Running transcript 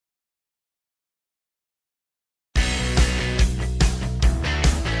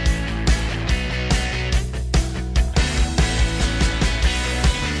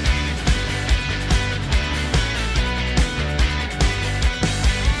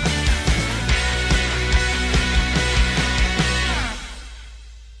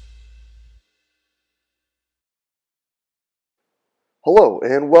Hello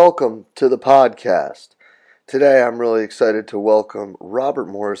and welcome to the podcast. Today I'm really excited to welcome Robert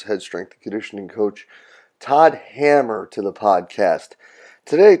Morris head strength and conditioning coach Todd Hammer to the podcast.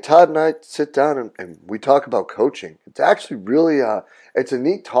 Today Todd and I sit down and we talk about coaching. It's actually really it's a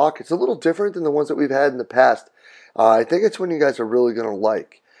neat talk. It's a little different than the ones that we've had in the past. I think it's one you guys are really going to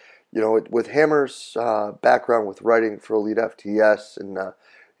like. With Hammer's background with writing for Elite FTS and the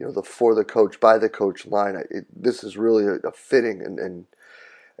for the coach, by the coach line. This is really a fitting and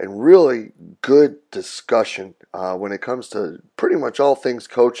really good discussion when it comes to pretty much all things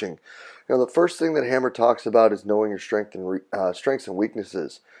coaching. The first thing that Hammer talks about is knowing your strengths and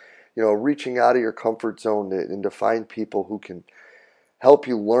weaknesses. Reaching out of your comfort zone and to find people who can help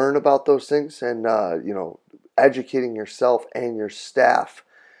you learn about those things, and educating yourself and your staff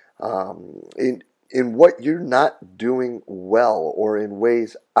in what you're not doing well, or in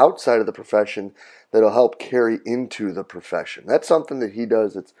ways outside of the profession that'll help carry into the profession. That's something that he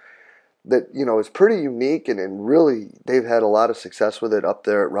does. It's pretty unique, and really they've had a lot of success with it up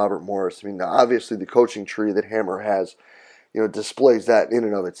there at Robert Morris. I mean, obviously the coaching tree that Hammer has, displays that in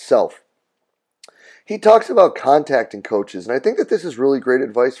and of itself. He talks about contacting coaches, and I think that this is really great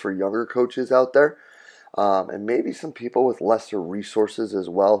advice for younger coaches out there, and maybe some people with lesser resources as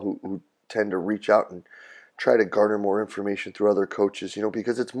well who tend to reach out and try to garner more information through other coaches,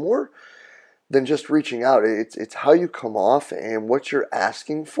 because it's more than just reaching out. It's how you come off and what you're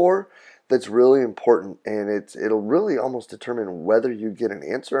asking for that's really important, and it'll really almost determine whether you get an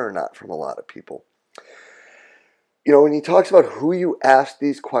answer or not from a lot of people. When he talks about who you ask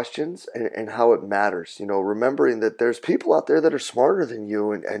these questions and how it matters, remembering that there's people out there that are smarter than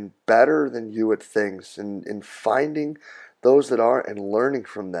you and better than you at things, and finding those that are and learning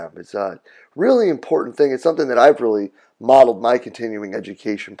from them is a really important thing. It's something that I've really modeled my continuing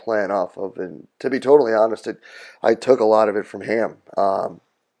education plan off of, and to be totally honest, I took a lot of it from Ham.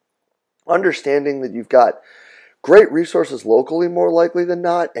 Understanding that you've got great resources locally more likely than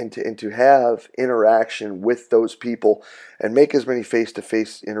not, and to have interaction with those people and make as many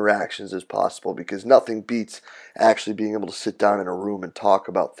face-to-face interactions as possible, because nothing beats actually being able to sit down in a room and talk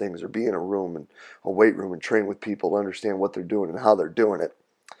about things, or be in a room and a weight room and train with people to understand what they're doing and how they're doing it.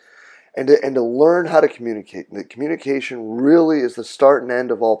 And to learn how to communicate. And that communication really is the start and end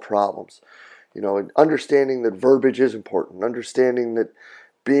of all problems. And understanding that verbiage is important, understanding that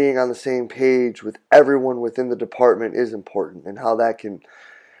being on the same page with everyone within the department is important, and how that can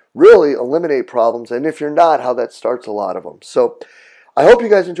really eliminate problems, and if you're not, how that starts a lot of them. So I hope you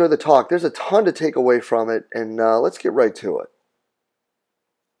guys enjoy the talk. There's a ton to take away from it, and let's get right to it.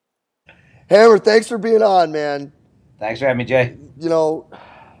 Hammer, thanks for being on, man. Thanks for having me, Jay.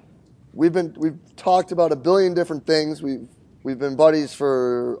 We've talked about a billion different things. We've been buddies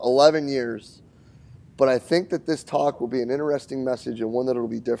for 11 years. But I think that this talk will be an interesting message, and one that will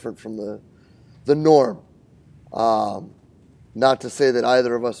be different from the norm. Not to say that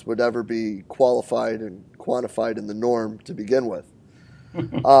either of us would ever be qualified and quantified in the norm to begin with.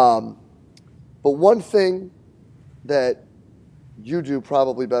 But one thing that you do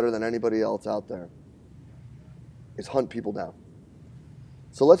probably better than anybody else out there is hunt people down.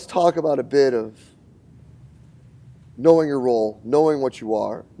 So let's talk about a bit of knowing your role, knowing what you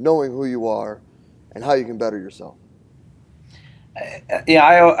are, knowing who you are, and how you can better yourself.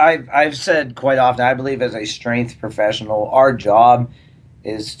 I've said quite often, I believe as a strength professional, our job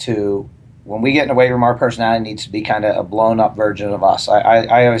is to, when we get in the weight room, our personality needs to be kind of a blown up version of us.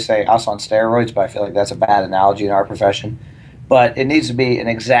 I always say us on steroids, but I feel like that's a bad analogy in our profession. But it needs to be an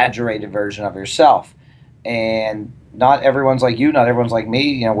exaggerated version of yourself. And not everyone's like you, not everyone's like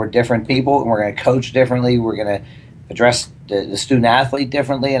me. We're different people, and we're going to coach differently. We're going to address the student athlete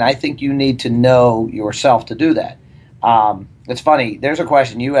differently, and I think you need to know yourself to do that. It's funny, there's a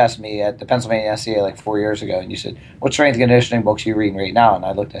question you asked me at the Pennsylvania SCA like 4 years ago, and you said, what strength and conditioning books are you reading right now? And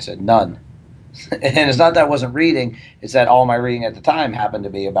I looked, I said, none. And it's not that I wasn't reading, it's that all my reading at the time happened to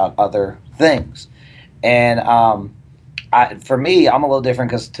be about other things. And for me, I'm a little different,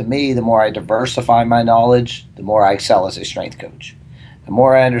 because to me, the more I diversify my knowledge, the more I excel as a strength coach. The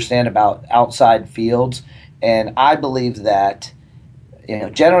more I understand about outside fields. And I believe that,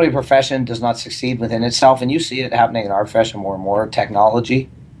 generally a profession does not succeed within itself, and you see it happening in our profession more and more.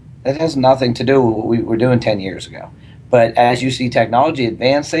 Technology, it has nothing to do with what we were doing 10 years ago. But as you see technology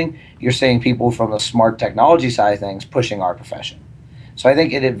advancing, you're seeing people from the smart technology side of things pushing our profession. So I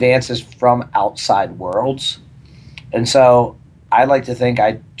think it advances from outside worlds. And so I like to think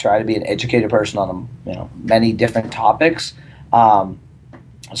I try to be an educated person on many different topics.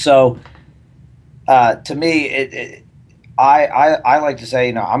 To me, I like to say,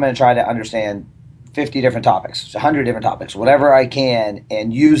 I'm going to try to understand 50 different topics, 100 different topics, whatever I can,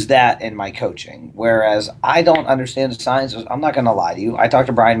 and use that in my coaching. Whereas I don't understand the science. I'm not going to lie to you. I talk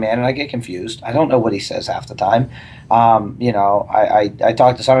to Brian Mann and I get confused. I don't know what he says half the time. I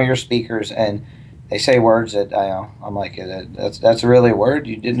talk to some of your speakers and they say words that I'm like, that's really a word?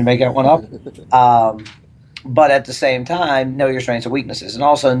 You didn't make that one up? But at the same time, know your strengths and weaknesses, and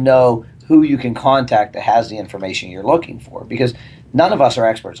also know who you can contact that has the information you're looking for, because none of us are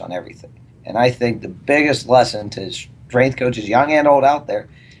experts on everything. And I think the biggest lesson to strength coaches, young and old out there,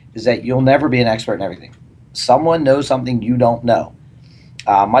 is that you'll never be an expert in everything. Someone knows something you don't know.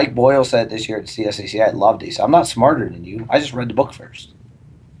 Mike Boyle said this year at CSCC, I loved it. He said, I'm not smarter than you. I just read the book first.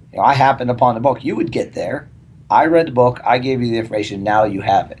 I happened upon the book. You would get there. I read the book. I gave you the information. Now you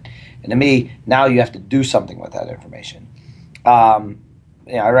have it. And to me, now you have to do something with that information.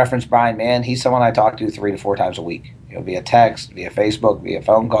 I referenced Brian Mann. He's someone I talk to 3 to 4 times a week, via text, via Facebook, via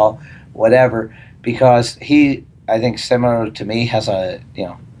phone call, whatever, because he, I think, similar to me, has a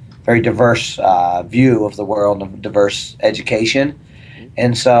very diverse view of the world and diverse education.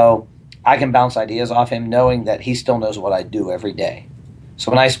 And so I can bounce ideas off him knowing that he still knows what I do every day.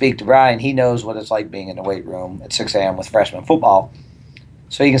 So when I speak to Brian, he knows what it's like being in the weight room at 6 a.m. with freshman football.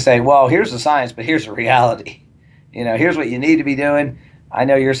 So he can say, well, here's the science, but here's the reality. Here's what you need to be doing. I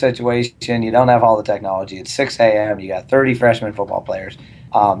know your situation. You don't have all the technology. It's 6 a.m. You got 30 freshman football players.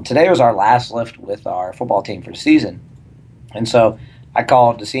 Today was our last lift with our football team for the season. And so I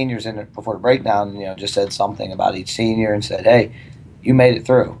called the seniors in before the breakdown and, just said something about each senior and said, hey, you made it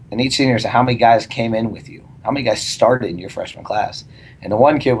through. And each senior said, how many guys came in with you? How many guys started in your freshman class? And the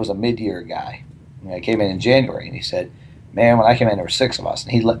one kid was a mid-year guy. He came in January, and he said, man, when I came in, there were 6 of us.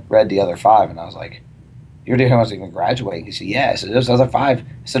 And he read the other 5, and I was like, you're the one who wasn't even graduating? He said, yeah. I said, those other 5. I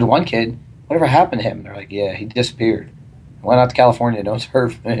said, one kid, whatever happened to him? And they're like, yeah, he disappeared. Went out to California, no one's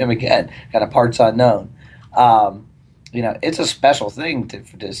heard from him again. Kind of parts unknown. It's a special thing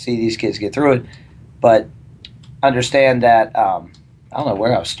to see these kids get through it. But understand that, I don't know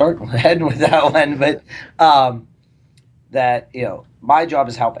where I was heading with that one, but that, my job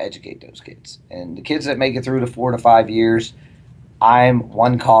is help educate those kids. And the kids that make it through the 4 to 5 years, I'm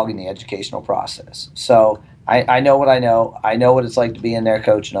one cog in the educational process. So I know what I know. I know what it's like to be in there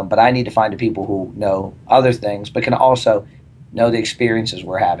coaching them, but I need to find the people who know other things, but can also know the experiences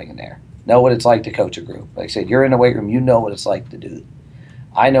we're having in there. Know what it's like to coach a group. Like I said, you're in the weight room, you know what it's like to do it.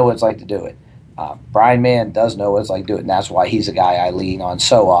 I know what it's like to do it. Brian Mann does know what it's like to do it, and that's why he's a guy I lean on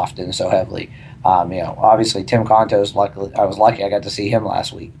so often and so heavily. Obviously Tim Contos, I was lucky I got to see him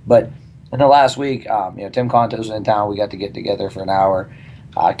last week. But in the last week, Tim Contos was in town. We got to get together for an hour.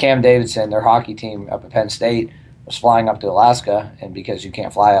 Cam Davidson, their hockey team up at Penn State, was flying up to Alaska, and because you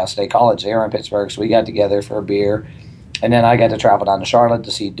can't fly out of State College, they were in Pittsburgh, so we got together for a beer. And then I got to travel down to Charlotte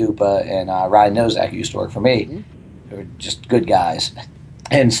to see Dupa and Ryan Nozak, who used to work for me. Mm-hmm. They were just good guys.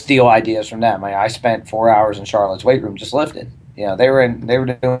 And steal ideas from them. I spent 4 hours in Charlotte's weight room just lifting. They were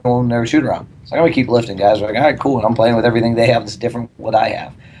doing their shoot around. So I'm gonna keep lifting, guys. We're like, all right, cool. And I'm playing with everything they have that's different from what I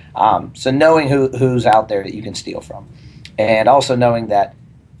have. So knowing who's out there that you can steal from, and also knowing that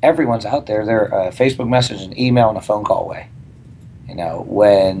everyone's out there. They're a Facebook message, an email, and a phone call away.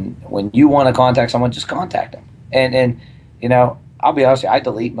 When you want to contact someone, just contact them. And I'll be honest with you, I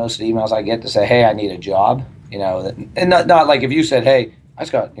delete most of the emails I get to say, hey, I need a job. And not like if you said, hey, I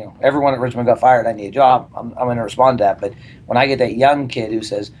just got, everyone at Richmond got fired, I need a job, I'm going to respond to that. But when I get that young kid who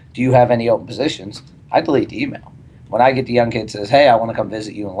says, do you have any open positions, I delete the email. When I get the young kid that says, hey, I want to come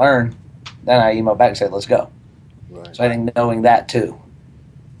visit you and learn, then I email back and say, let's go. Right. So I think knowing that too.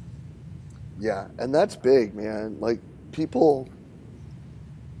 Yeah, and that's big, man. Like people,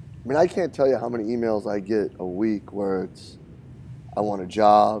 I can't tell you how many emails I get a week where it's, I want a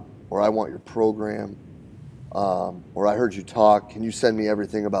job, or I want your program, or I heard you talk. Can you send me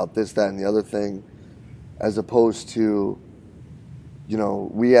everything about this, that, and the other thing? As opposed to,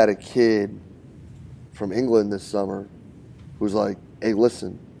 we had a kid from England this summer who's like, hey,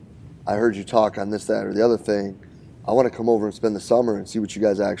 listen, I heard you talk on this, that, or the other thing. I want to come over and spend the summer and see what you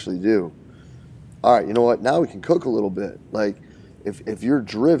guys actually do. All right, you know what? Now we can cook a little bit. Like, if you're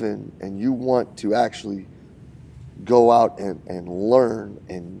driven and you want to actually go out and learn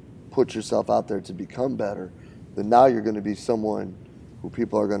and put yourself out there to become better, then now you're going to be someone who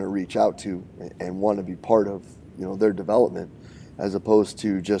people are going to reach out to and want to be part of, their development, as opposed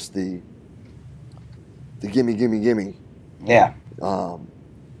to just the gimme. Yeah.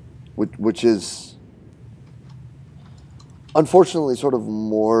 Which is unfortunately sort of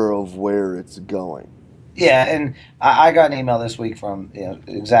more of where it's going. Yeah, and I got an email this week from the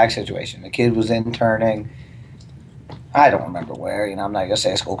exact situation. The kid was interning. I don't remember where. I'm not gonna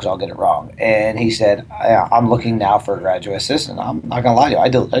say school because I'll get it wrong. And he said, I'm looking now for a graduate assistant. I'm not gonna lie to you.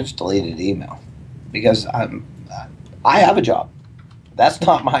 I just deleted the email because I have a job. That's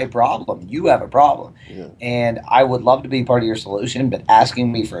not my problem. You have a problem. Yeah. And I would love to be part of your solution, but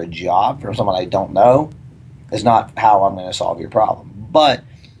asking me for a job from someone I don't know is not how I'm going to solve your problem. But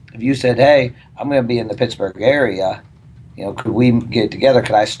if you said, hey, I'm going to be in the Pittsburgh area, could we get together?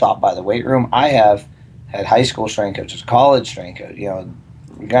 Could I stop by the weight room? I have had high school strength coaches, college strength coaches,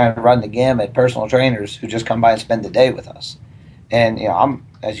 we kind of run the gamut, personal trainers who just come by and spend the day with us. And,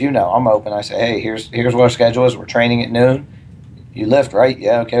 as you know, I'm open. I say, hey, here's what our schedule is. We're training at noon. You lift, right?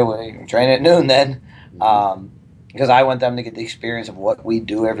 Yeah, okay, well, you can train at noon then. Because I want them to get the experience of what we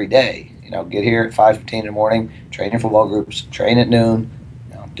do every day. Get here at 5:15 in the morning, train your football groups, train at noon,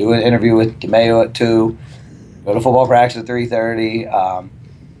 do an interview with DeMayo at 2, go to football practice at 3:30.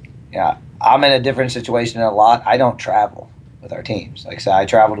 I'm in a different situation a lot. I don't travel with our teams. Like I said, I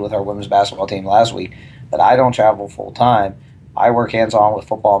traveled with our women's basketball team last week, but I don't travel full time. I work hands-on with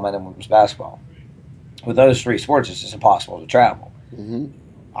football, men, and women's basketball. With those three sports, it's just impossible to travel. Mm-hmm.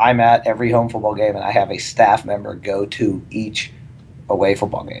 I'm at every home football game, and I have a staff member go to each away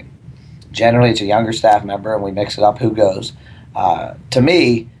football game. Generally, it's a younger staff member, and we mix it up who goes. To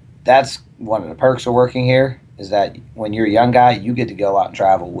me, that's one of the perks of working here, is that when you're a young guy, you get to go out and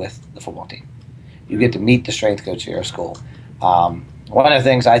travel with the football team. You get to meet the strength coach at your school. One of the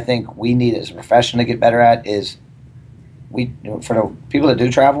things I think we need as a profession to get better at is for the people that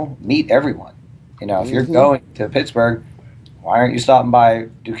do travel, meet everyone. If you're going to Pittsburgh, why aren't you stopping by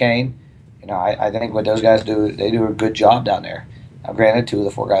Duquesne? I think what those guys do, they do a good job down there. Now, granted, 2 of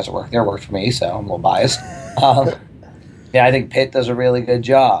the 4 guys that work there work for me, so I'm a little biased. I think Pitt does a really good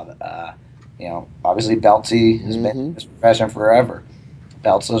job. Obviously Beltsy has been in this profession forever.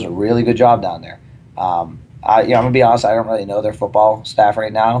 Belts does a really good job down there. I'm gonna be honest, I don't really know their football staff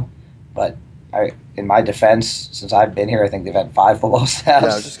right now, but in my defense, since I've been here, I think they've had 5 football staffs.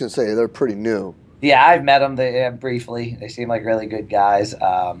 Yeah, I was just gonna say they're pretty new. Yeah, I've met them briefly. They seem like really good guys.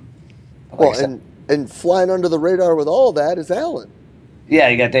 And flying under the radar with all that is Allen. Yeah,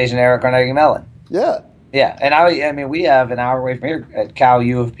 you got Dejanira Carnegie Mellon. Yeah. Yeah, and we have an hour away from here at Cal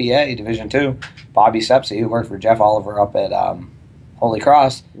U of PA, Division II, Bobby Sepsi, who worked for Jeff Oliver up at Holy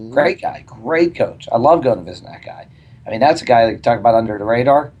Cross. Mm-hmm. Great guy, great coach. I love going to visit that guy. That's a guy that you talk about under the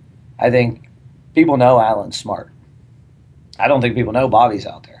radar. I think people know Allen's smart. I don't think people know Bobby's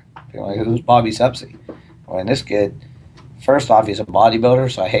out there. People are like, who's Bobby Sepsi? This kid, first off, he's a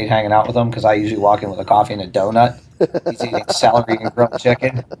bodybuilder, so I hate hanging out with him because I usually walk in with a coffee and a donut. He's eating celery and grilled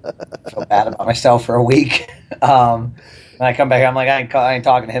chicken. I feel bad about myself for a week. And I come back, I'm like, I ain't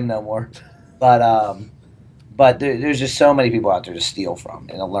talking to him no more. But there's just so many people out there to steal from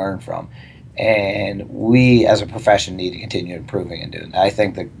and to learn from. And we, as a profession, need to continue improving and doing that. I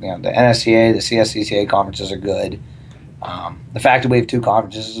think that the NSCA, the CSCCA conferences are good. The fact that we have 2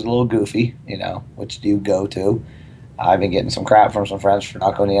 conferences is a little goofy, which do you go to? I've been getting some crap from some friends for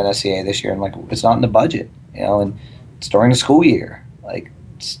not going to the NSCA this year. I'm like, it's not in the budget, and it's during the school year. Like,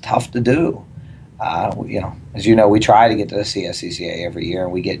 it's tough to do. As you know, we try to get to the CSCCA every year,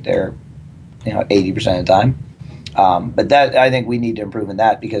 and we get there, 80% of the time. But that, I think we need to improve in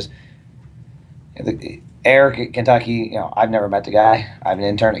that because Eric at Kentucky, I've never met the guy. I have an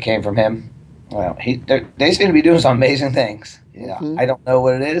intern that came from him. They seem to be doing some amazing things. I don't know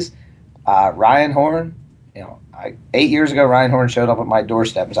what it is. Ryan Horn, 8 years ago, Ryan Horn showed up at my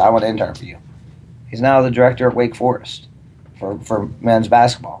doorstep and said, I want to intern for you. He's now the director at Wake Forest for men's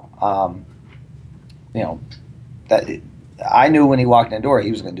basketball. That I knew when he walked in the door he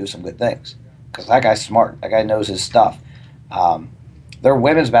was going to do some good things because that guy's smart. That guy knows his stuff. Their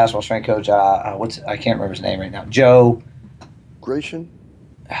women's basketball strength coach, I can't remember his name right now. Joe Gratian?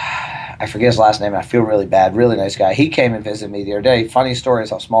 I forget his last name. I feel really bad. Really nice guy. He came and visited me the other day. Funny story is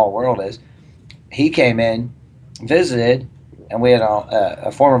how small the world is. He came in, visited, and we had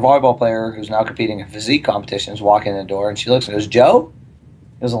a former volleyball player who's now competing in physique competitions walk in the door, and she looks and goes, Joe?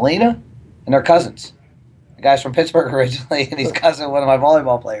 It was Alina? And they're cousins. The guy's from Pittsburgh originally, and he's cousin of one of my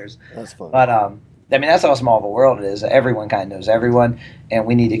volleyball players. That's fun. But, that's how small of a world it is. Everyone kind of knows everyone, and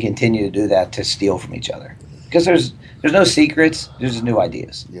we need to continue to do that to steal from each other. Because there's no secrets. There's just new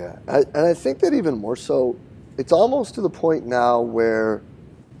ideas. Yeah, and I think that even more so, it's almost to the point now where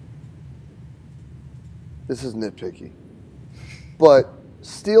this is nitpicky, but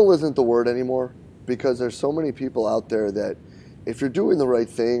steal isn't the word anymore because there's so many people out there that if you're doing the right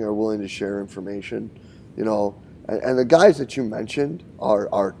thing are willing to share information, and the guys that you mentioned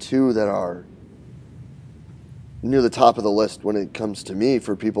are 2 that are near the top of the list when it comes to me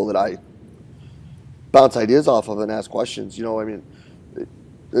for people that I bounce ideas off of and ask questions. You know, I mean,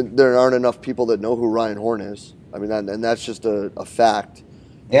 there aren't enough people that know who Ryan Horn is. I mean, and that's just a fact.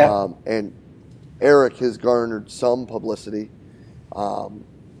 Yeah. And Eric has garnered some publicity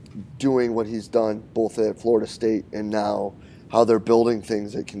doing what he's done both at Florida State and now how they're building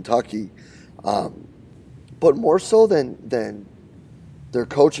things at Kentucky. But more so than their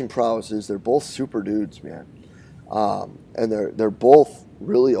coaching prowesses, they're both super dudes, man. And they're both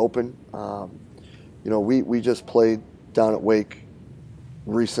really open. You know, we just played down at Wake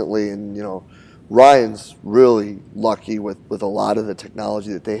recently, and you know, Ryan's really lucky with a lot of the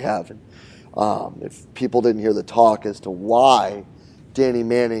technology that they have. And if people didn't hear the talk as to why Danny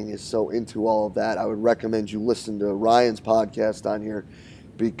Manning is so into all of that, I would recommend you listen to Ryan's podcast on here,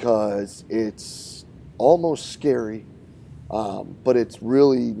 because it's almost scary, but it's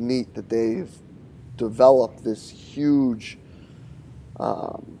really neat that they've developed this huge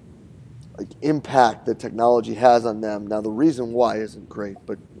impact that technology has on them. Now, the reason why isn't great,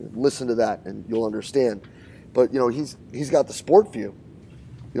 but listen to that and you'll understand. But you know, he's got the sport view.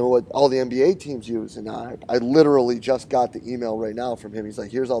 You know what all the NBA teams use, and I literally just got the email right now from him. He's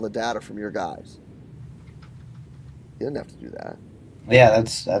like, "Here's all the data from your guys." You didn't have to do that. Yeah,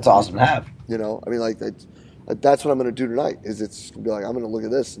 that's awesome to have. You know, I mean, like that's what I'm going to do tonight. Is it's going to be like, I'm going to look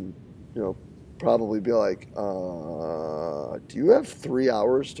at this and, you know, probably be like, do you have 3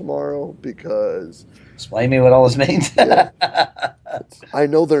 hours tomorrow? Because explain me what all this means. Yeah, I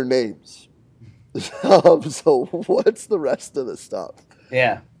know their names. So what's the rest of the stuff?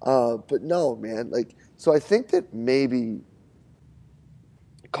 Yeah. But no, man. Like, so I think that maybe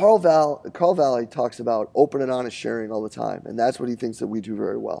Carl Valley talks about open and honest sharing all the time, and that's what he thinks that we do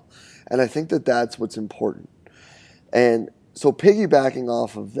very well. And I think that that's what's important. And so piggybacking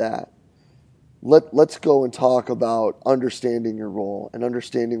off of that, let's go and talk about understanding your role and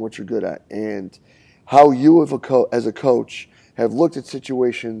understanding what you're good at, and how you as a coach have looked at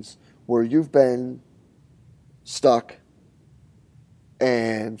situations where you've been stuck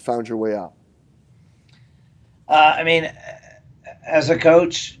and found your way out. I mean, as a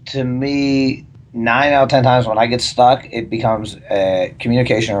coach, to me, 9 out of 10 times when I get stuck, it becomes a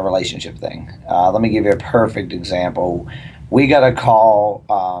communication or relationship thing. Let me give you a perfect example. We got a call,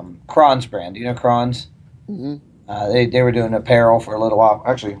 Kron's brand. Do you know Kron's? Mm-hmm. They were doing apparel for a little while.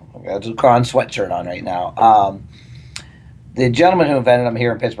 Actually, I got a Kron sweatshirt on right now. The gentleman who invented them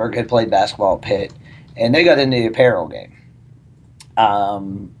here in Pittsburgh had played basketball at Pitt, and they got into the apparel game.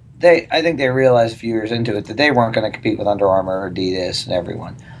 I think they realized a few years into it that they weren't going to compete with Under Armour, Adidas, and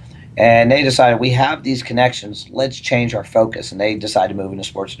everyone. And they decided, we have these connections, let's change our focus. And they decided to move into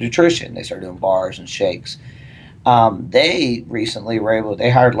sports nutrition. They started doing bars and shakes. They recently they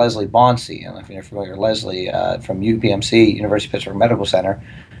hired Leslie Bonsi. I don't know if you're familiar with Leslie from UPMC, University of Pittsburgh Medical Center,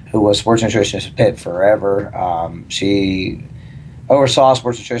 who was sports nutritionist at Pitt forever. She oversaw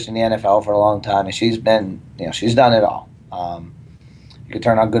sports nutrition in the NFL for a long time, and she's done it all. You could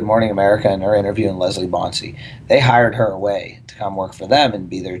turn on Good Morning America and they're interviewing Leslie Bonsi. They hired her away to come work for them and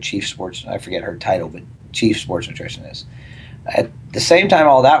be their chief sports, I forget her title, but chief sports nutritionist. At the same time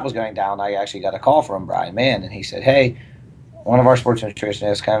all that was going down, I actually got a call from Brian Mann, and he said, hey, one of our sports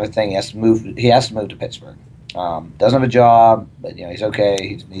nutritionists, kind of a thing, he has to move to Pittsburgh. Doesn't have a job, but you know, he's okay.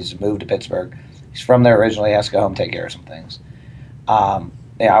 He needs to move to Pittsburgh. He's from there originally, has to go home and take care of some things.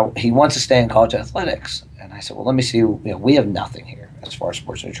 He wants to stay in college athletics. And I said, well, let me see, we have nothing here as far as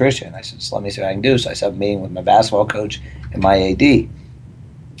sports nutrition. I said, so let me see what I can do. So I set up a meeting with my basketball coach and my AD. Kind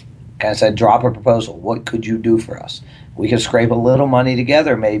of said, drop a proposal. What could you do for us? We could scrape a little money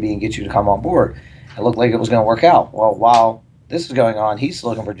together maybe and get you to come on board. It looked like it was going to work out. Well, while this is going on, he's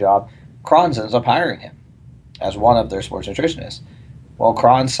looking for a job. Kron's ends up hiring him as one of their sports nutritionists. Well,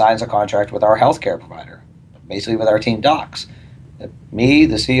 Kron signs a contract with our healthcare provider, basically with our team docs. Me,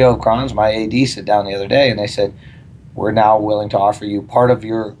 the CEO of Kron's, my AD sit down the other day, and they said, we're now willing to offer you part of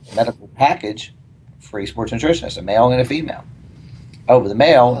your medical package, free sports nutritionist, a male and a female. Oh, but the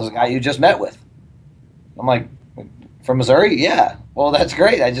male is a guy you just met with. I'm like, from Missouri? Yeah. Well, that's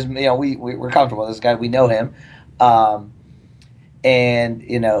great. We're comfortable with this guy. We know him. When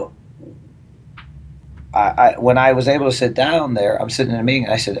I was able to sit down there, I'm sitting in a meeting,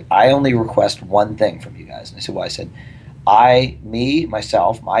 and I said, I only request one thing from you guys. And they said, well, I said,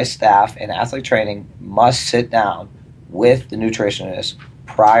 myself, my staff, and athlete training must sit down with the nutritionist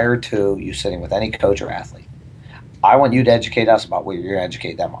prior to you sitting with any coach or athlete. I want you to educate us about what you're going to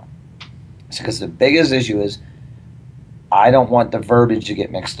educate them on. Because the biggest issue is I don't want the verbiage to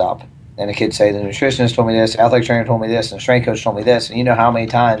get mixed up. And the kids say, the nutritionist told me this, the athletic trainer told me this, and the strength coach told me this. And you know how many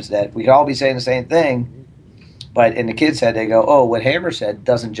times that we could all be saying the same thing, But in the kids' head, they go, "Oh, what Hammer said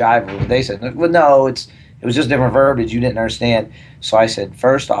doesn't jive with what they said." Well, no, it was just different verbiage. You didn't understand. So I said,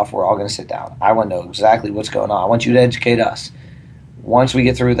 first off, we're all going to sit down. I want to know exactly what's going on. I want you to educate us. Once we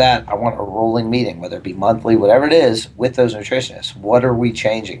get through that, I want a rolling meeting, whether it be monthly, whatever it is, with those nutritionists. What are we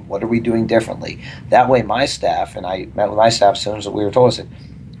changing? What are we doing differently? That way, my staff, and I met with my staff as soon as we were told, I said,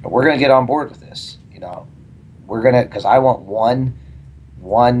 we're going to get on board with this. We're going to, because I want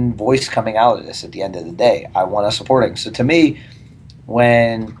one voice coming out of this at the end of the day. I want us supporting. So to me,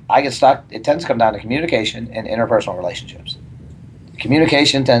 when I get stuck, it tends to come down to communication and interpersonal relationships.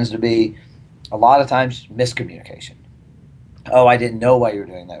 Communication tends to be a lot of times miscommunication. Oh, I didn't know why you were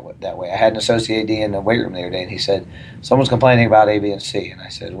doing that way. I had an associate AD in the weight room the other day, and he said, someone's complaining about A, B, and C. And I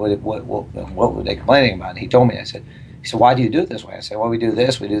said, what were they complaining about? And he told me. He said, why do you do it this way? I said, well, we do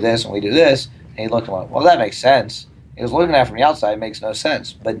this, and we do this. And he looked and went, well, that makes sense. He was looking at it from the outside, it makes no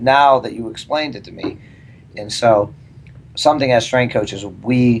sense. But now that you explained it to me, and so something as strength coaches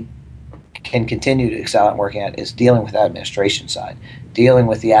we can continue to excel at working at is dealing with that administration side, dealing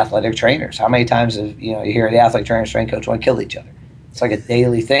with the athletic trainers. How many times have you hear the athletic trainer, strength coach want to kill each other? It's like a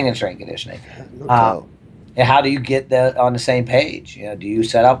daily thing in strength conditioning. And how do you get that on the same page? Do you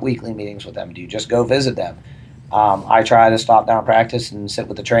set up weekly meetings with them? Do you just go visit them? I try to stop down practice and sit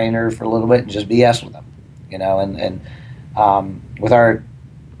with the trainer for a little bit and just BS with them. With our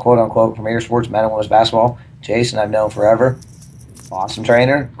quote-unquote premier sports men and women's basketball, Jason I've known forever, awesome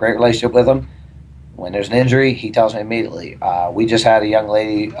trainer, great relationship with him. When there's an injury, he tells me immediately. We just had a young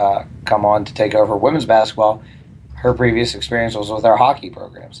lady come on to take over women's basketball. Her previous experience was with our hockey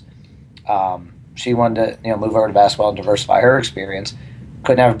programs. She wanted to move over to basketball and diversify her experience.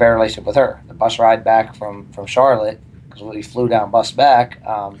 Couldn't have a better relationship with her. The bus ride back from Charlotte, because we flew down bus back,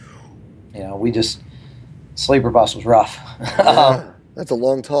 we just, sleeper bus was rough. That's a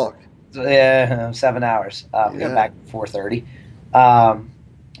long talk. 7 hours. We got back at 4:30.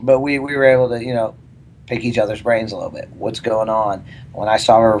 But we were able to, pick each other's brains a little bit. What's going on? When I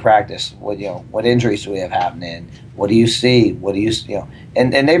saw her practice, what injuries do we have happening? What do you see? What do you,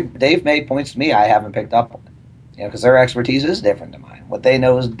 and they've made points to me I haven't picked up on, because their expertise is different than mine. What they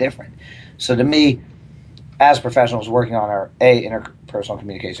know is different. So to me, as professionals working on our interpersonal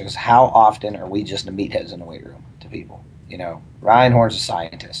communication, because how often are we just the meatheads in the weight room to people? Ryan Horn's a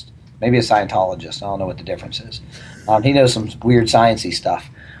scientist, maybe a Scientologist. I don't know what the difference is. He knows some weird sciencey stuff.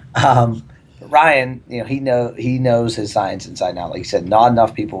 Ryan, he knows his science inside and out. Like he said, not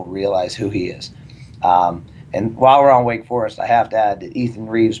enough people realize who he is. And while we're on Wake Forest, I have to add that Ethan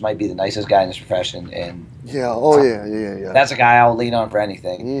Reeves might be the nicest guy in this profession. And yeah. That's a guy I'll lean on for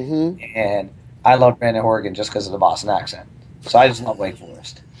anything. Mm-hmm. And I love Brandon Horgan just because of the Boston accent. So I just love Wake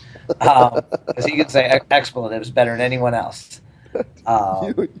Forest. Because he can say expletives better than anyone else.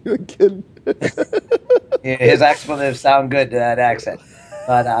 You're kidding. His expletives sound good to that accent.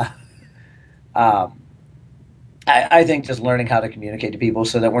 But I think just learning how to communicate to people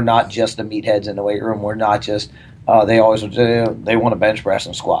so that we're not just the meatheads in the weight room. We're not just, they always they want to bench press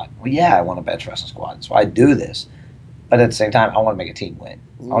and squat. Well, yeah, I want to bench press and squat. So I do this. But at the same time, I want to make a team win.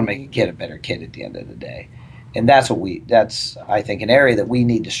 I want to make a kid a better kid at the end of the day. And that's I think, an area that we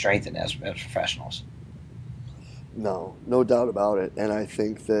need to strengthen as professionals. No doubt about it. And I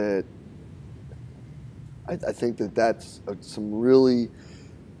think that that's some really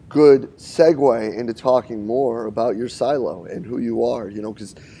good segue into talking more about your silo and who you are,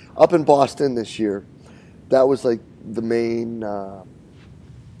 because up in Boston this year, that was like the main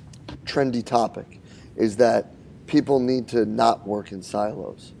trendy topic, is that people need to not work in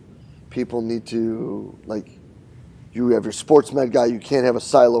silos. People need to, you have your sports med guy, you can't have a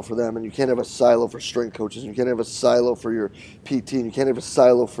silo for them, and you can't have a silo for strength coaches, and you can't have a silo for your PT, and you can't have a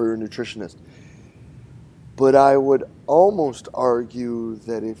silo for your nutritionist. But I would almost argue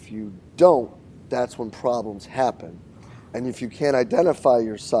that if you don't, that's when problems happen. And if you can't identify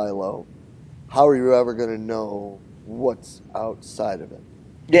your silo, how are you ever going to know what's outside of it?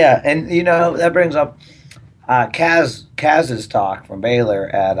 Yeah, and that brings up Kaz's talk from Baylor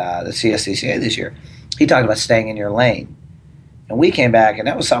at the CSCCA this year. He talked about staying in your lane. And we came back, and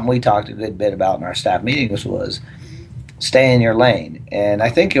that was something we talked a good bit about in our staff meetings, was stay in your lane. And I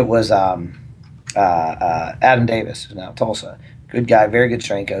think it was Adam Davis, who's now at Tulsa. Good guy, very good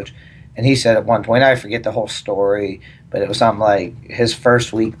strength coach. And he said at one point, I forget the whole story, but it was something like his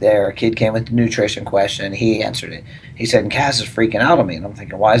first week there, a kid came with the nutrition question, and he answered it. He said, and Kaz is freaking out on me. And I'm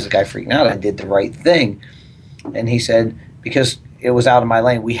thinking, why is the guy freaking out? I did the right thing. And he said, because it was out of my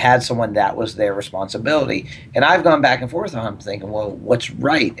lane. We had someone that was their responsibility. And I've gone back and forth on him thinking, well, what's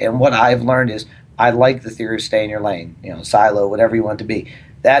right? And what I've learned is I like the theory of stay in your lane, silo, whatever you want it to be.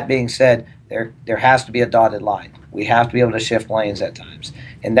 That being said, there has to be a dotted line. We have to be able to shift lanes at times,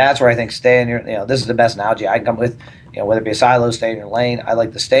 and that's where I think stay in your. This is the best analogy I can come with. Whether it be a silo, stay in your lane. I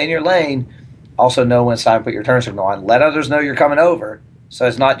like to stay in your lane. Also know when it's time to put your turn signal on. Let others know you're coming over, so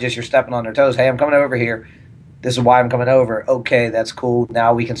it's not just you're stepping on their toes. Hey, I'm coming over here. This is why I'm coming over. Okay, that's cool.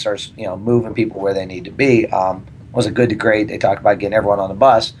 Now we can start, moving people where they need to be. Was it good to great? They talked about getting everyone on the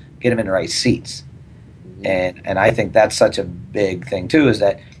bus, get them in the right seats, and I think that's such a big thing too. Is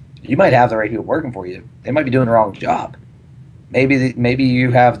that you might have the right people working for you. They might be doing the wrong job. Maybe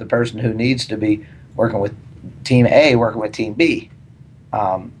you have the person who needs to be working with Team A, working with Team B.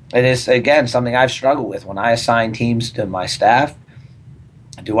 It is again something I've struggled with when I assign teams to my staff.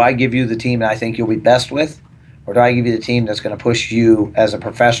 Do I give you the team that I think you'll be best with? Or do I give you the team that's going to push you as a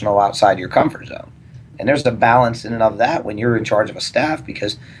professional outside your comfort zone? And there's a balance in and of that when you're in charge of a staff,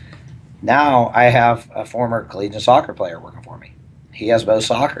 because now I have a former collegiate soccer player working for me. He has both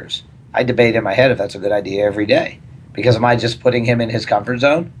soccers. I debate in my head if that's a good idea every day, because am I just putting him in his comfort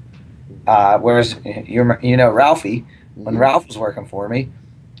zone? Whereas, Ralphie, when Ralph was working for me,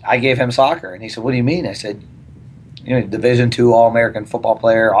 I gave him soccer. And he said, what do you mean? I said, Division II All-American football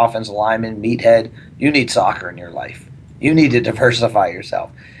player, offensive lineman, meathead. You need soccer in your life. You need to diversify yourself.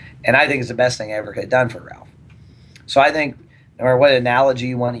 And I think it's the best thing I ever could have done for Ralph. So I think no matter what analogy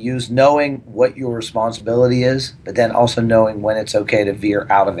you want to use, knowing what your responsibility is, but then also knowing when it's okay to veer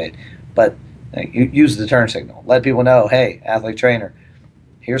out of it. But you use the turn signal. Let people know, hey, athlete trainer,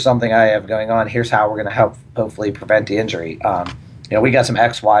 here's something I have going on. Here's how we're going to help hopefully prevent the injury. We got some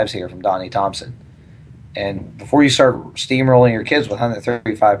ex-wives here from Donnie Thompson. And before you start steamrolling your kids with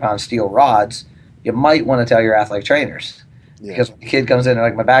 135-pound steel rods, you might want to tell your athletic trainers. Yeah. Because when the kid comes in and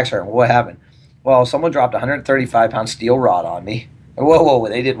like, my back's hurting, what happened? Well, someone dropped a 135-pound steel rod on me. Whoa,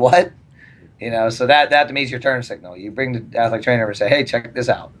 they did what? So that to me is your turn signal. You bring the athletic trainer and say, hey, check this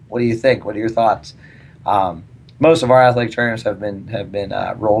out. What do you think? What are your thoughts? Most of our athletic trainers have been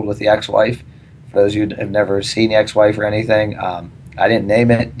rolled with the ex-wife. For those of you who have never seen the ex-wife or anything, I didn't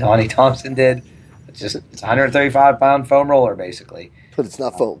name it. Donnie Thompson did. It's a 135-pound foam roller, basically. But it's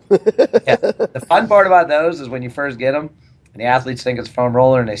not foam. Yeah. The fun part about those is when you first get them, and the athletes think it's a foam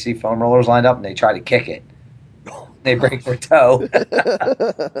roller, and they see foam rollers lined up, and they try to kick it. They break their toe.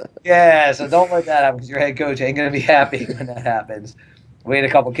 Yeah, so don't let that happen, because your head coach ain't going to be happy when that happens. We had a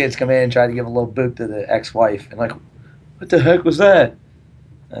couple kids come in and try to give a little boot to the ex-wife, and like, what the heck was that?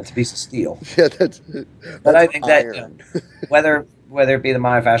 That's a piece of steel. Yeah, but I think iron. That whether it be the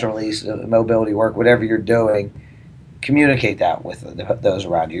myofascial release, mobility work, whatever you're doing, communicate that with those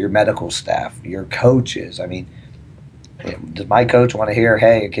around you, your medical staff, your coaches. I mean, does my coach want to hear,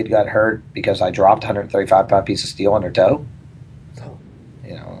 hey, a kid got hurt because I dropped a 135-pound piece of steel on their toe?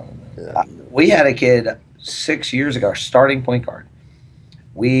 Yeah. We had a kid 6 years ago, our starting point guard.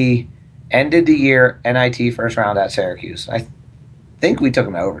 We ended the year NIT first round at Syracuse. I think we took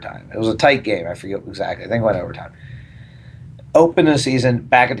him to overtime. It was a tight game. I forget exactly. I think it went overtime. Opened the season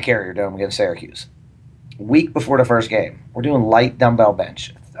back at the Carrier Dome against Syracuse. Week before the first game, we're doing light dumbbell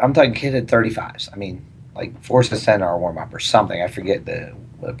bench. I'm talking kid at 35s. I mean, like 4 sets 10 hour warm up or something. I forget the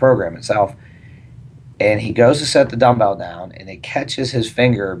program itself. And he goes to set the dumbbell down, and it catches his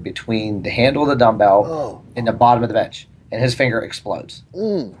finger between the handle of the dumbbell and the bottom of the bench, and his finger explodes.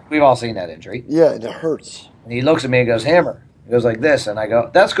 We've all seen that injury. Yeah, and it hurts. And he looks at me and goes, hammer. He goes like this, and I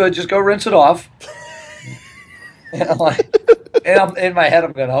go, that's good. Just go rinse it off. And I'm in my head,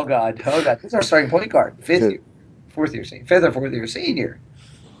 I'm going, oh God. This is our starting point guard. Fifth or fourth year senior.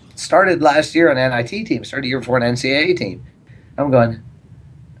 Started last year on an NIT team. Started the year before an NCAA team. I'm going,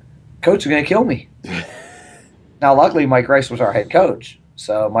 coach is going to kill me. Now, luckily, Mike Rice was our head coach.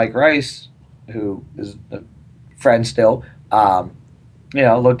 So Mike Rice, who is a friend still,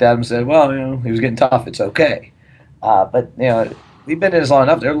 looked at him and said, well, he was getting tough. It's okay. But we've been in this long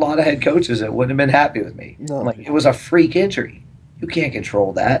enough. There are a lot of head coaches that wouldn't have been happy with me. No. I'm like, it was a freak injury. You can't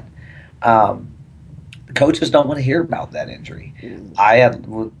control that. The coaches don't want to hear about that injury. I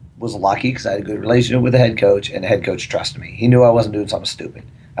was lucky because I had a good relationship with the head coach, and the head coach trusted me. He knew I wasn't doing something stupid.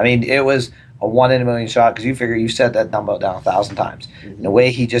 I mean, it was a 1 in a million shot, because you figure you set that dumbbell down 1,000 times. And the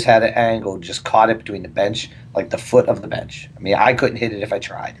way he just had it angled, just caught it between the bench, like the foot of the bench. I mean, I couldn't hit it if I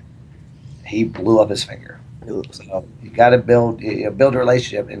tried. He blew up his finger. So you got to build a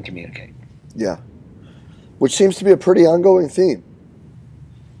relationship and communicate. Yeah, which seems to be a pretty ongoing theme.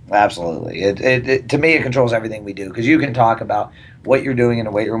 Absolutely. It to me, it controls everything we do, because you can talk about what you're doing in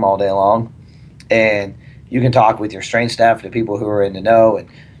the weight room all day long, and you can talk with your strength staff, the people who are in the know. And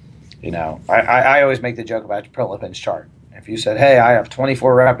I always make the joke about your Prilepin's chart. If you said, hey, I have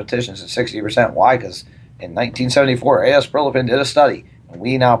 24 repetitions at 60%, why? Because in 1974, A.S. Prilepin did a study.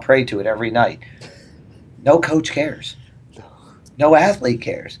 We now pray to it every night. No coach cares. No athlete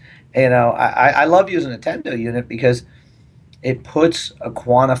cares. I love using a Tendo unit because it puts a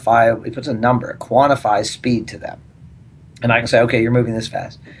number, it quantifies speed to them. And I can say, okay, you're moving this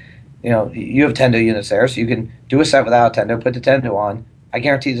fast. You have Tendo units there, so you can do a set without a Tendo, put the Tendo on. I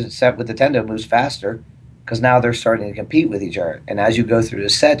guarantee the set with the Tendo moves faster because now they're starting to compete with each other. And as you go through the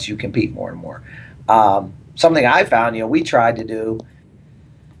sets, you compete more and more. Something I found, we tried to do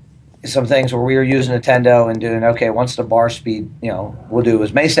some things where we were using a Tendo and doing, okay, once the bar speed, we'll do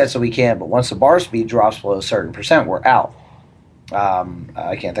as many sets as we can, but once the bar speed drops below a certain percent, we're out.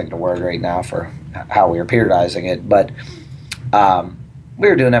 I can't think of the word right now for how we were periodizing it, but we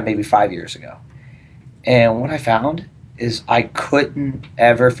were doing that maybe 5 years ago. And what I found is I couldn't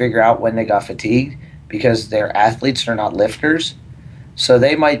ever figure out when they got fatigued because they're athletes, they're not lifters. So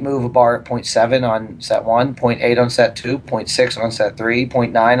they might move a bar at 0.7 on set 1, 0.8 on set 2, 0.6 on set 3,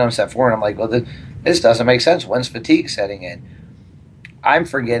 0.9 on set 4. And I'm like, well, this doesn't make sense. When's fatigue setting in? I'm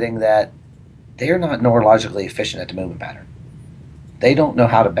forgetting that they're not neurologically efficient at the movement pattern. They don't know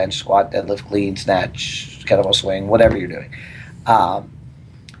how to bench, squat, deadlift, clean, snatch, kettlebell swing, whatever you're doing.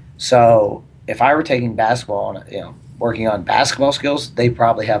 So if I were taking basketball and working on basketball skills, they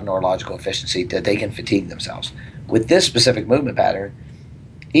probably have neurological efficiency that they can fatigue themselves. With this specific movement pattern,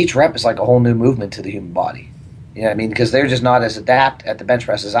 each rep is like a whole new movement to the human body. You know what I mean? Because they're just not as adept at the bench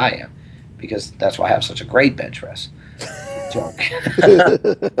press as I am. Because that's why I have such a great bench press. Joke.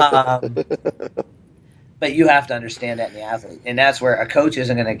 But you have to understand that in the athlete. And that's where a coach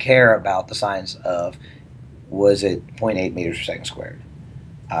isn't going to care about the science of, was it 0.8 meters per second squared?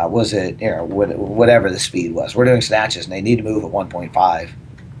 Was it, whatever the speed was. We're doing snatches and they need to move at 1.5.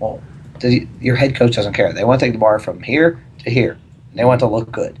 Well, your head coach doesn't care. They want to take the bar from here to here. And they want to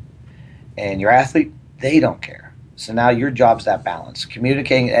look good. And your athlete, they don't care. So now your job's that balance.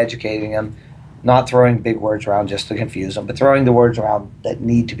 Communicating and educating them, not throwing big words around just to confuse them, but throwing the words around that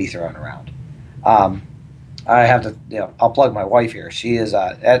need to be thrown around. I have to, I'll plug my wife here. She is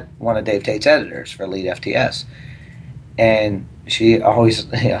at one of Dave Tate's editors for Elite FTS. And she always,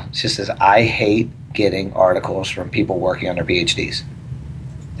 she says, I hate getting articles from people working on their PhDs.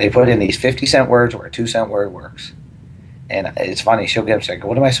 They put in these 50-cent words where a 2-cent word works. And it's funny, she'll get upset,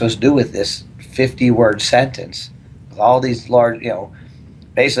 what am I supposed to do with this 50-word sentence? With all these large,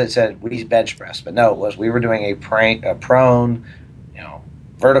 basically it said, we bench press. But no, we were doing a prone,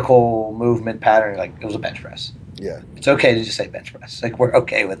 vertical movement pattern, like it was a bench press. Yeah. It's okay to just say bench press. Like we're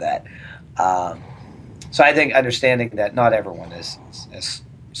okay with that. So I think understanding that not everyone is as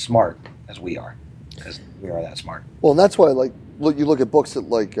smart as we are, because we are that smart. Well, and that's why, you look at books that,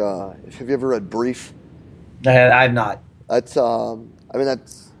 have you ever read Brief? I've not. That's,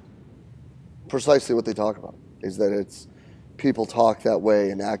 that's precisely what they talk about, is that it's people talk that way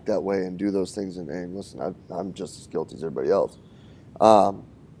and act that way and do those things. And listen, I'm just as guilty as everybody else.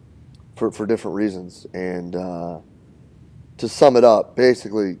 For different reasons. And to sum it up,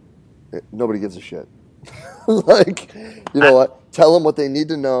 basically, nobody gives a shit. What? Tell them what they need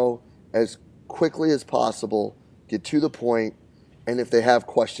to know as quickly as possible, get to the point, and if they have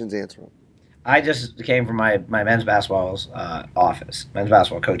questions, answer them. I just came from my men's basketball office, men's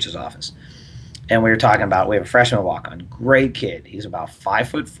basketball coach's office. And we were talking about, we have a freshman walk-on. Great kid. He's about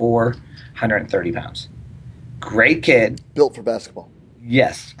 5'4", 130 pounds. Great kid. Built for basketball.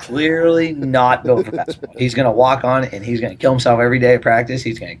 Yes, clearly not built for basketball. He's going to walk on and he's going to kill himself every day at practice.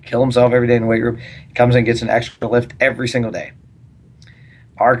 He's going to kill himself every day in the weight room. He comes in and gets an extra lift every single day.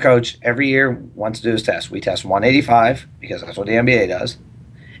 Our coach every year wants to do his test. We test 185 because that's what the NBA does.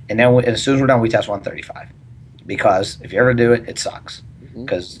 And then as soon as we're done, we test 135. Because if you ever do it, it sucks.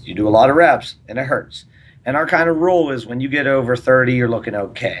 Because you do a lot of reps and it hurts. And our kind of rule is when you get over 30, you're looking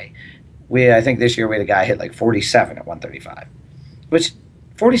okay. I think this year we had a guy hit like 47 at 135. Which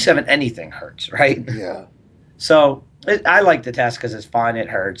 47 anything hurts, right? Yeah. So I like the test because it's fun. It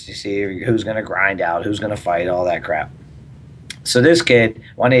hurts. You see who's going to grind out, who's going to fight, all that crap. So this kid,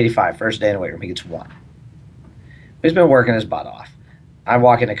 185, first day in the weight room, he gets 1. He's been working his butt off. I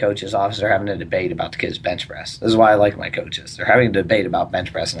walk into coach's office. They're having a debate about the kid's bench press. This is why I like my coaches. They're having a debate about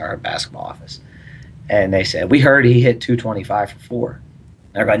bench press in our basketball office. And they said, we heard he hit 225 for 4. And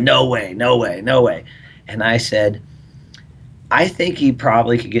they're going, no way, no way, no way. And I said, I think he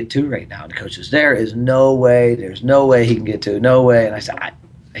probably could get 2 right now. And the coach says, there is no way. There's no way he can get 2. No way. And I said,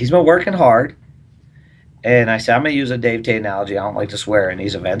 he's been working hard. And I said, I'm going to use a Dave Tate analogy. I don't like to swear in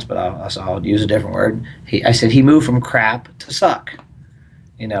these events, but I'll use a different word. I said he moved from crap to suck.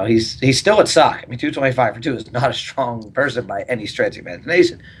 He's still at suck. I mean, 225 for 2 is not a strong person by any stretch of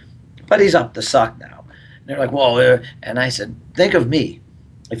imagination. But he's up to suck now. And they're like, well, and I said, think of me.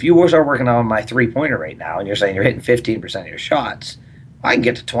 if you start working on my 3-pointer right now and you're saying you're hitting 15% of your shots, I can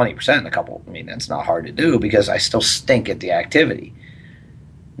get to 20% in a couple. I mean, that's not hard to do because I still stink at the activity.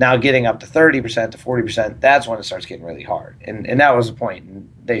 Now getting up to 30% to 40%, that's when it starts getting really hard. And that was the point.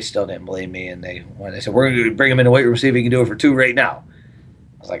 And they still didn't believe me. And when they said, we're going to bring him in the weight room, see if he can do it for 2 right now.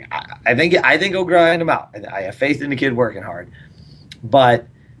 I was like, I think he'll grind him out. I have faith in the kid working hard. But,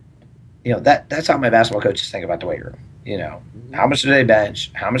 that's how my basketball coaches think about the weight room. How much do they bench?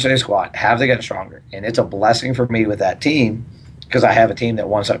 How much do they squat? Have they gotten stronger? And it's a blessing for me with that team because I have a team that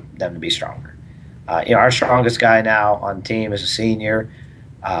wants them to be stronger. Our strongest guy now on the team is a senior.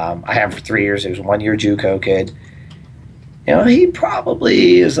 I have him for 3 years. He was a 1-year JUCO kid. He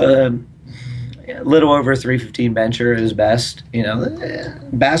probably is a little over 315 bencher at his best.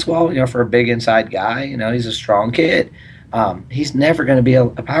 Basketball, for a big inside guy, he's a strong kid. He's never going to be a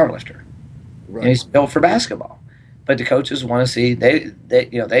power lifter. Right. He's built for basketball. But the coaches want to see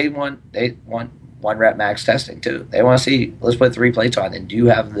they want 1 rep max testing too. They want to see, let's put 3 plates on, and do you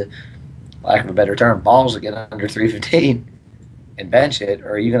have the, lack of a better term, balls to get under 315 and bench it,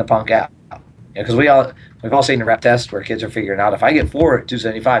 or are you going to punk out? Because we've all seen the rep test where kids are figuring out if I get 4 at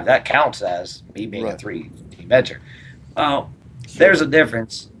 275, that counts as me being a 3 bencher. Oh, there's a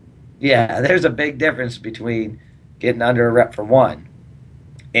difference. Yeah, there's a big difference between getting under a rep for 1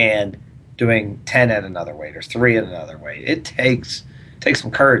 and doing 10 at another weight or 3 at another weight. It takes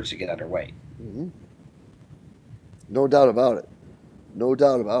some courage to get underweight. Mm-hmm. No doubt about it. No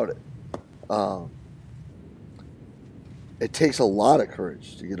doubt about it. It takes a lot of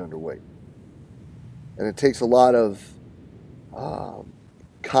courage to get underweight. And it takes a lot of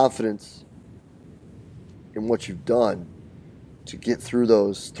confidence in what you've done to get through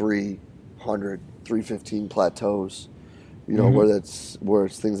those 300, 315 plateaus, where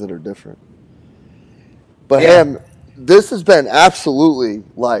it's things that are different. But Ham, this has been absolutely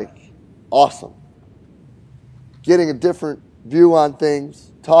awesome. Getting a different view on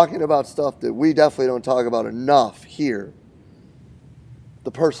things, talking about stuff that we definitely don't talk about enough here.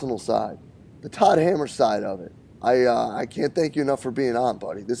 The personal side, the Todd Hammer side of it. I can't thank you enough for being on,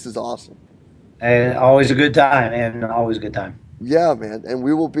 buddy. This is awesome. And always a good time, and always a good time. Yeah, man. And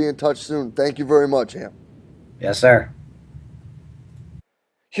we will be in touch soon. Thank you very much, Ham. Yes, sir.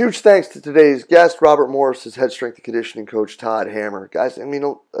 Huge thanks to today's guest, Robert Morris's head strength and conditioning coach, Todd Hammer. Guys,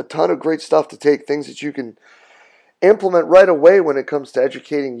 a ton of great stuff to take, things that you can implement right away when it comes to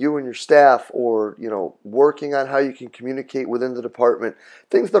educating you and your staff, or, working on how you can communicate within the department.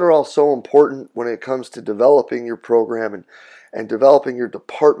 Things that are all so important when it comes to developing your program and developing your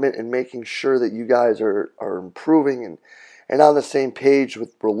department and making sure that you guys are improving and on the same page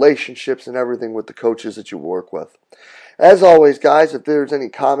with relationships and everything with the coaches that you work with. As always, guys, if there's any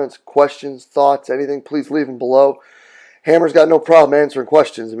comments, questions, thoughts, anything, please leave them below. Hammer's got no problem answering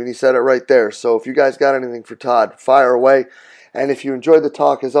questions. He said it right there. So if you guys got anything for Todd, fire away. And if you enjoyed the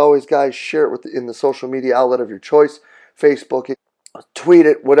talk, as always, guys, share it in the social media outlet of your choice. Facebook it, tweet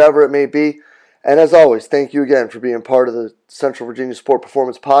it, whatever it may be. And as always, thank you again for being part of the Central Virginia Sport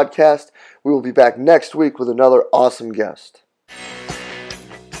Performance Podcast. We will be back next week with another awesome guest.